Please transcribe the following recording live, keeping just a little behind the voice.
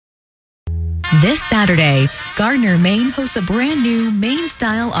This Saturday, Gardiner, Maine hosts a brand new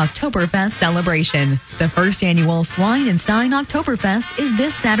Maine-style Oktoberfest celebration. The first annual Swine and Stein Oktoberfest is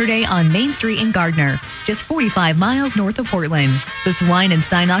this Saturday on Main Street in Gardiner, just 45 miles north of Portland. The Swine and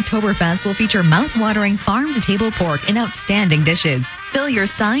Stein Oktoberfest will feature mouth-watering farm-to-table pork and outstanding dishes. Fill your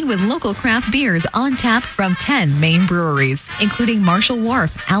stein with local craft beers on tap from 10 Maine breweries, including Marshall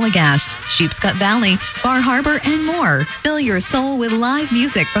Wharf, Allagash, Sheepscut Valley, Bar Harbor, and more. Fill your soul with live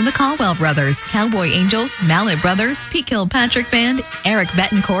music from the Caldwell Brothers, Cowboy Angels, Mallet Brothers, Pete Kilpatrick Band, Eric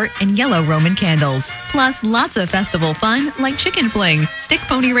Betancourt, and Yellow Roman Candles. Plus, lots of festival fun like chicken fling, stick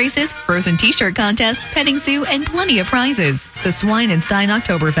pony races, frozen t-shirt contests, petting zoo, and plenty of prizes. The Swine and Stein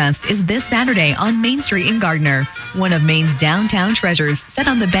Oktoberfest is this Saturday on Main Street in Gardiner, one of Maine's downtown treasures set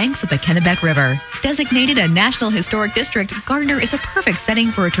on the banks of the Kennebec River. Designated a National Historic District, Gardiner is a perfect setting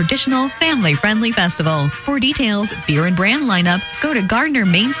for a traditional, family-friendly festival. For details, beer and brand lineup, go to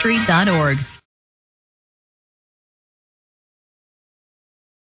GardinerMainStreet.org.